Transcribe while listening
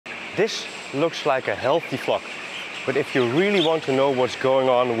This looks like a healthy flock, but if you really want to know what's going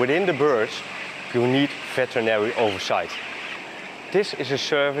on within the birds, you need veterinary oversight. This is a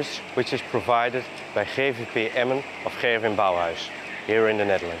service which is provided by GVP Emmen of Gerwin Bouwhuis, here in the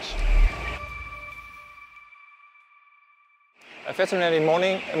Netherlands. A veterinary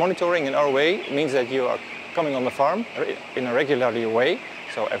monitoring in our way means that you are coming on the farm in a regular way,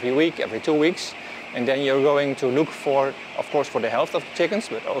 so every week, every 2 weeks, and then you're going to look for, of course, for the health of the chickens,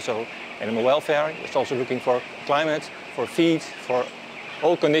 but also animal welfare. It's also looking for climate, for feed, for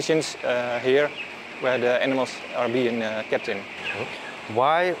all conditions here where the animals are being kept in.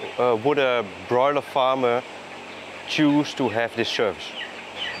 Why would a broiler farmer choose to have this service?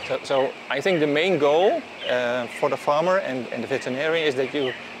 So I think the main goal for the farmer and the veterinarian is that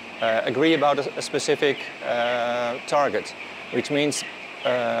you agree about a specific target, which means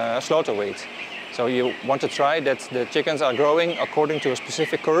slaughter weight. So you want to try that the chickens are growing according to a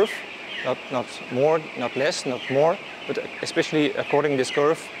specific curve, not more, not less, not more, but especially according to this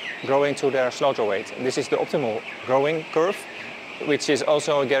curve, growing to their slaughter weight. And this is the optimal growing curve, which is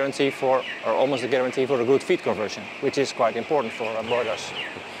also a guarantee for, or almost a guarantee for a good feed conversion, which is quite important for broilers.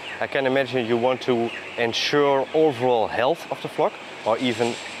 I can imagine you want to ensure overall health of the flock, or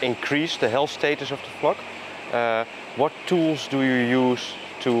even increase the health status of the flock. What tools do you use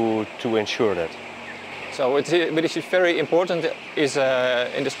to ensure that? So what is very important is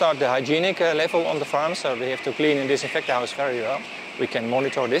in the start the hygienic level on the farm, so they have to clean and disinfect the house very well. We can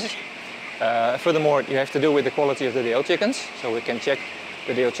monitor this. Furthermore, you have to do with the quality of the day-old chickens, so we can check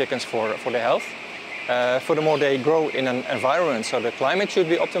the day-old chickens for their health. Furthermore, they grow in an environment, so the climate should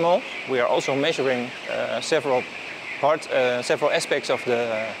be optimal. We are also measuring several aspects of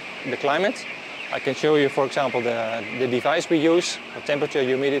the climate. I can show you, for example, the device we use, for temperature,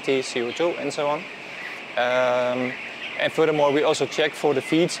 humidity, CO2, and so on. And furthermore, we also check for the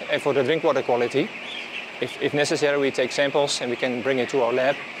feed and for the drink water quality. If necessary, we take samples and we can bring it to our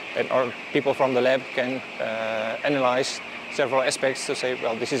lab, and our people from the lab can analyze several aspects to say,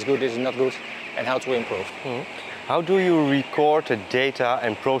 well, this is good, this is not good, and how to improve. How do you record the data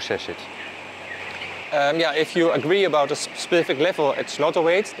and process it? If you agree about a specific level at slaughter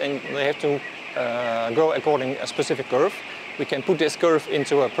weight, then they have to grow according to a specific curve. We can put this curve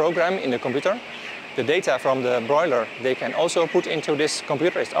into a program in the computer. The data from the broiler, they can also put into this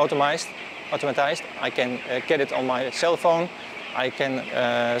computer. It's automatized. I can get it on my cell phone. I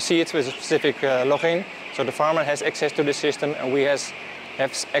can see it with a specific login. So the farmer has access to the system, and we have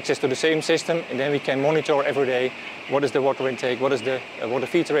access to the same system, and then we can monitor every day what is the water intake, what is the water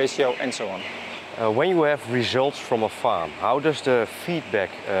feed ratio, and so on. When you have results from a farm, how does the feedback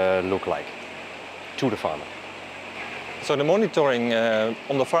look like to the farmer? So the monitoring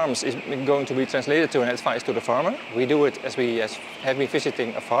on the farms is going to be translated to an advice to the farmer. We do it as we have been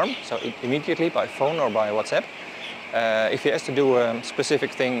visiting a farm, so immediately by phone or by WhatsApp. If he has to do a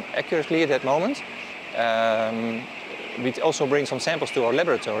specific thing accurately at that moment, we also bring some samples to our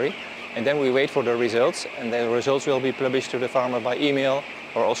laboratory, and then we wait for the results, and the results will be published to the farmer by email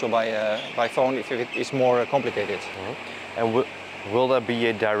or also by phone if it is more complicated. And will there be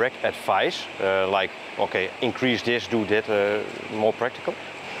a direct advice, like, okay, increase this, do that, more practical?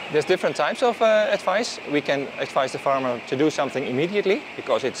 There's different types of advice. We can advise the farmer to do something immediately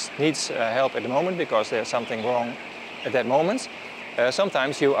because it needs help at the moment because there's something wrong at that moment.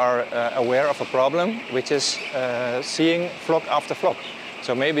 Sometimes you are aware of a problem which is seeing flock after flock.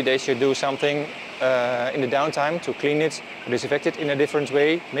 So maybe they should do something in the downtime to clean it, disinfect it in a different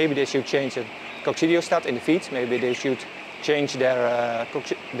way. Maybe they should change the coccidiostat in the feed. Maybe they should change their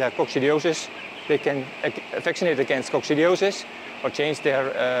coccidiosis. They can vaccinate against coccidiosis or change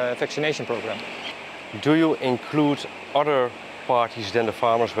their vaccination program. Do you include other parties than the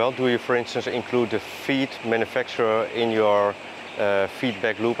farmer as well? Do you, for instance, include the feed manufacturer in your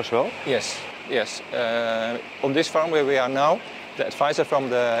feedback loop as well? Yes. On this farm where we are now, the advisor from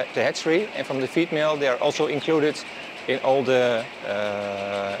the hatchery and from the feed mill, they are also included in all the,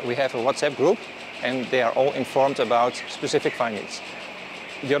 we have a WhatsApp group, and they are all informed about specific findings.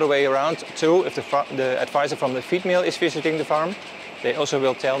 The other way around too, if the advisor from the feed mill is visiting the farm, they also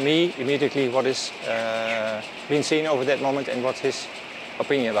will tell me immediately what is being seen over that moment and what's his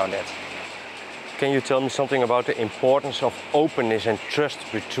opinion about that. Can you tell me something about the importance of openness and trust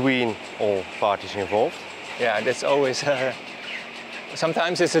between all parties involved? Yeah, that's always,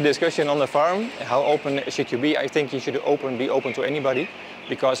 sometimes it's a discussion on the farm. How open should you be? I think you should be open to anybody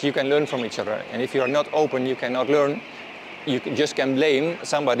because you can learn from each other. And if you are not open, you cannot learn. You just can blame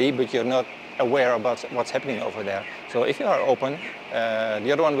somebody, but you're not aware about what's happening over there. So if you are open,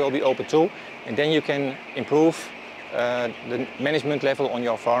 the other one will be open too. And then you can improve the management level on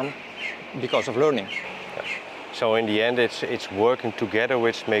your farm because of learning. Yeah. So in the end, it's working together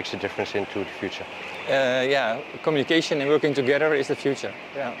which makes a difference into the future. Yeah, communication and working together is the future.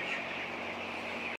 Yeah.